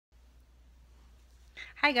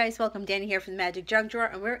Hi guys, welcome. Danny here from the Magic Junk Drawer,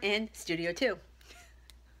 and we're in Studio 2.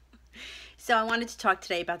 So I wanted to talk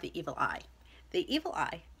today about the evil eye. The evil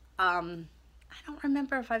eye, I don't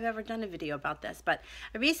remember if I've ever done a video about this, but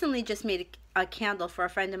I recently just made a candle for a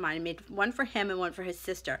friend of mine. I made one for him and one for his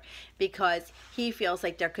sister because he feels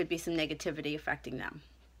like there could be some negativity affecting them.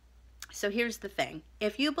 So here's the thing.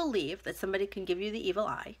 If you believe that somebody can give you the evil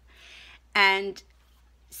eye, and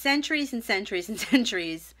centuries and centuries and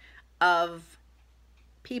centuries of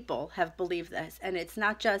people have believed this, and it's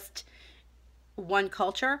not just one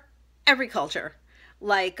culture, every culture.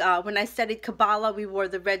 Like when I studied Kabbalah, we wore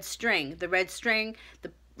the red string. The red string,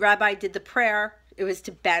 the rabbi did the prayer. It was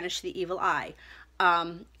to banish the evil eye.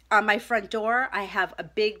 On my front door, I have a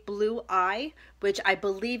big blue eye, which I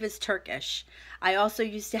believe is Turkish. I also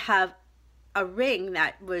used to have a ring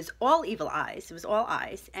that was all evil eyes. It was all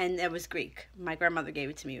eyes, and it was Greek. My grandmother gave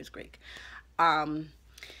it to me. It was Greek.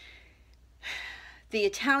 The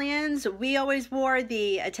Italians, we always wore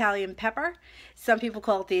the Italian pepper. Some people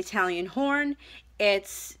call it the Italian horn.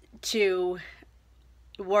 It's to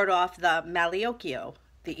ward off the occhio,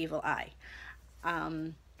 the evil eye.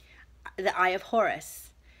 The eye of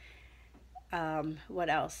Horus. What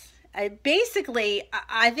else? I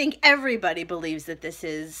think everybody believes that this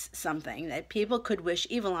is something that people could wish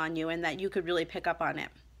evil on you and that you could really pick up on it.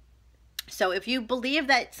 So if you believe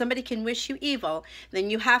that somebody can wish you evil, then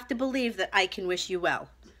you have to believe that I can wish you well.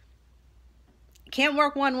 It can't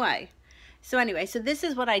work one way. So anyway, so this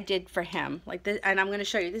is what I did for him. Like this, and I'm going to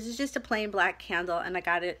show you. This is just a plain black candle, and I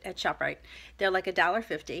got it at ShopRite. They're like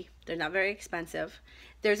 $1.50. They're not very expensive.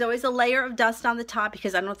 There's always a layer of dust on the top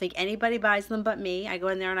because I don't think anybody buys them but me. I go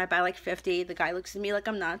in there and I buy like 50. The guy looks at me like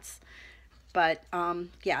I'm nuts. But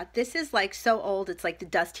yeah, this is like so old. It's like the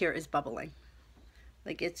dust here is bubbling.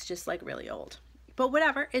 Like it's just like really old, but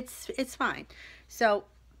whatever, it's fine. So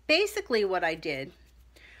basically what I did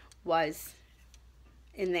was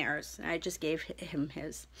in theirs, and I just gave him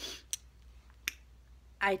his.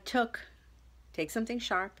 I take something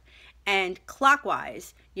sharp, and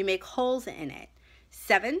clockwise you make holes in it.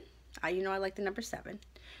 7, you know I like the number 7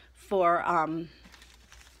 for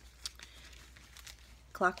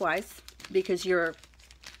clockwise, because you're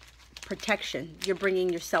protection. You're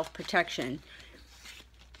bringing yourself protection.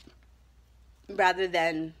 Rather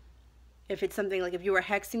than if it's something like if you were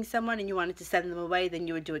hexing someone and you wanted to send them away, then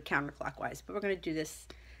you would do it counterclockwise. But we're going to do this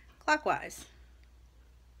clockwise.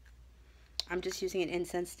 I'm just using an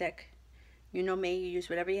incense stick. You know me, you use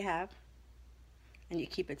whatever you have and you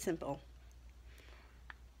keep it simple.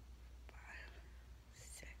 5,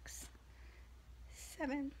 6,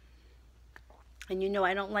 7. And you know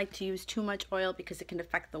I don't like to use too much oil because it can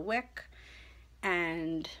affect the wick.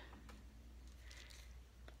 And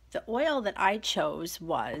the oil that I chose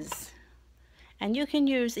was, and you can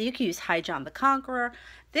use High John the Conqueror.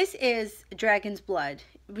 This is dragon's blood.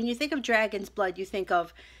 When you think of dragon's blood, you think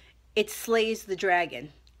of it slays the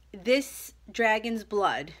dragon. This dragon's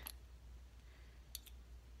blood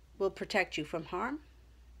will protect you from harm,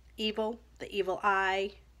 evil, the evil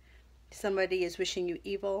eye. Somebody is wishing you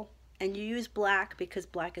evil, and you use black because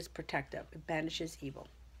black is protective. It banishes evil.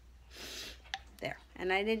 There,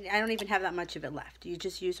 and I don't even have that much of it left. You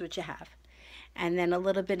just use what you have. And then a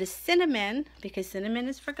little bit of cinnamon, because cinnamon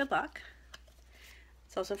is for good luck.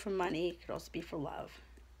 It's also for money. It could also be for love.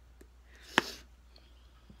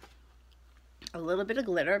 A little bit of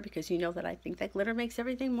glitter, because you know that I think that glitter makes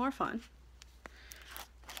everything more fun.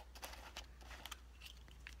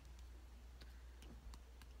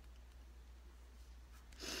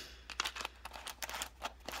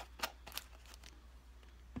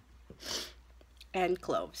 And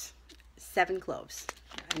cloves. 7 cloves.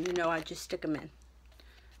 And you know I just stick them in.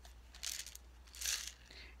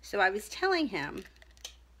 So I was telling him,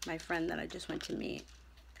 my friend that I just went to meet.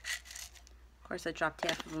 Of course I dropped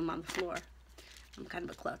half of them on the floor. I'm kind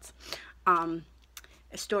of a klutz.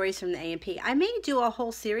 Stories from the A&P. I may do a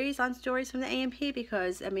whole series on stories from the A&P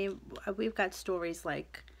because, I mean, we've got stories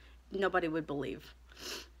like nobody would believe.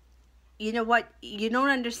 You know what? You don't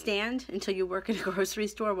understand until you work in a grocery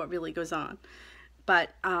store what really goes on.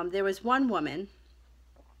 But there was one woman,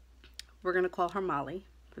 we're going to call her Molly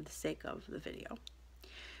for the sake of the video,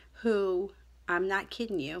 who, I'm not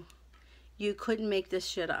kidding you, you couldn't make this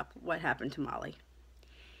shit up what happened to Molly.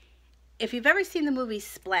 If you've ever seen the movie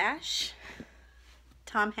Splash,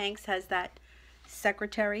 Tom Hanks has that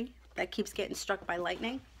secretary that keeps getting struck by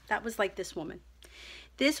lightning. That was like this woman.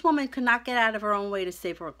 This woman could not get out of her own way to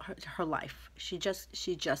save her life. She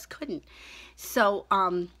just couldn't. So,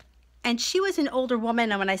 and she was an older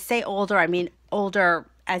woman, and when I say older, I mean older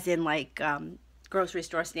as in like grocery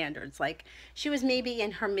store standards. Like, she was maybe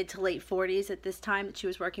in her mid to late 40s at this time that she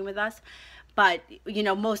was working with us. But, you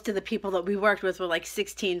know, most of the people that we worked with were like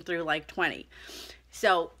 16 through like 20.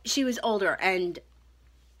 So she was older, and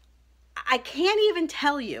I can't even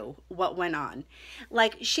tell you what went on.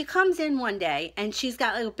 Like, she comes in one day and she's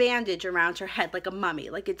got like a bandage around her head like a mummy.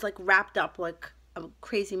 Like, it's like wrapped up like a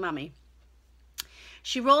crazy mummy.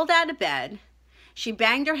 She rolled out of bed. She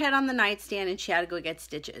banged her head on the nightstand and she had to go get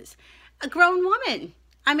stitches. A grown woman.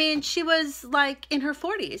 I mean, she was like in her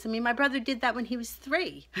 40s. I mean, my brother did that when he was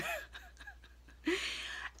 3.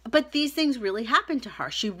 But these things really happened to her.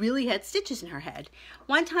 She really had stitches in her head.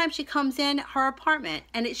 One time she comes in her apartment,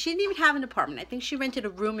 and she didn't even have an apartment. I think she rented a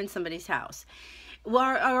room in somebody's house. Well,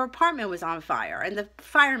 our apartment was on fire, and the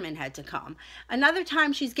firemen had to come. Another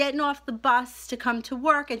time she's getting off the bus to come to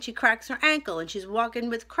work, and she cracks her ankle, and she's walking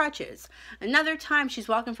with crutches. Another time she's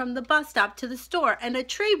walking from the bus stop to the store, and a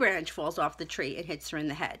tree branch falls off the tree and hits her in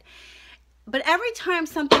the head. But every time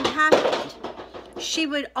something happened, she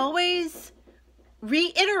would always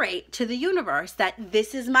reiterate to the universe that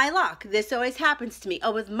this is my luck. This always happens to me.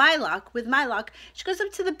 Oh, with my luck. She goes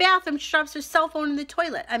up to the bathroom, she drops her cell phone in the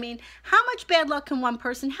toilet. I mean, how much bad luck can one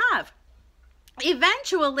person have?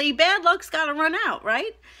 Eventually, bad luck's got to run out,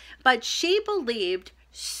 right? But she believed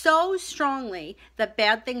so strongly that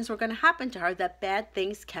bad things were going to happen to her that bad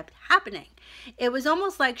things kept happening. It was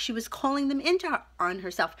almost like she was calling them on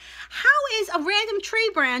herself. How is a random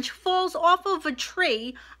tree branch falls off of a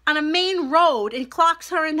tree on a main road and clocks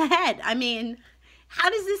her in the head? I mean, how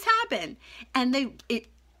does this happen? And it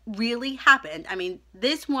really happened. I mean,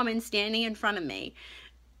 this woman standing in front of me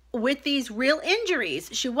with these real injuries,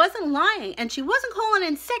 she wasn't lying, and she wasn't calling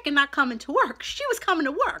in sick and not coming to work. She was coming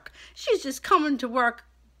to work. She's just coming to work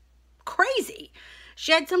crazy.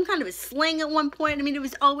 She had some kind of a sling at one point. I mean, it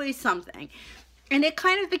was always something. And it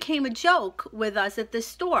kind of became a joke with us at the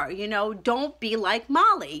store, you know, don't be like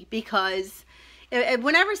Molly, because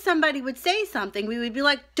whenever somebody would say something, we would be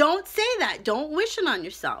like, don't say that. Don't wish it on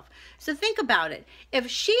yourself. So think about it. If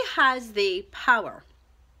she has the power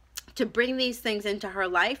to bring these things into her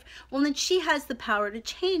life, well, then she has the power to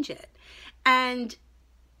change it. And,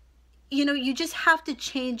 you know, you just have to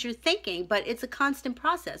change your thinking, but it's a constant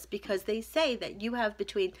process, because they say that you have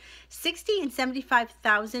between 60 and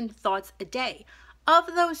 75,000 thoughts a day.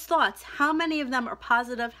 Of those thoughts, how many of them are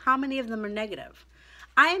positive? How many of them are negative?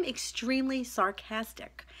 I am extremely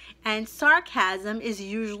sarcastic, and sarcasm is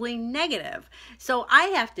usually negative. So I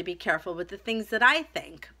have to be careful with the things that I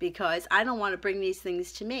think, because I don't want to bring these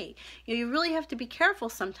things to me. You know, you really have to be careful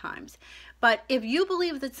sometimes. But if you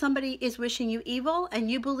believe that somebody is wishing you evil,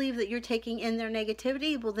 and you believe that you're taking in their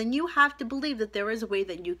negativity, well, then you have to believe that there is a way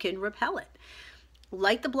that you can repel it.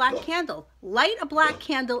 Light the black candle. Light a black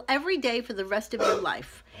candle every day for the rest of your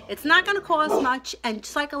life. It's not going to cost much, and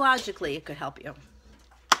psychologically it could help you.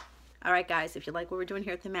 All right, guys, if you like what we're doing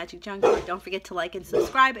here at the Magic Junk Drawer, don't forget to like and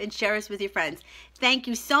subscribe and share us with your friends. Thank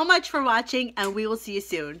you so much for watching, and we will see you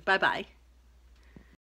soon. Bye-bye.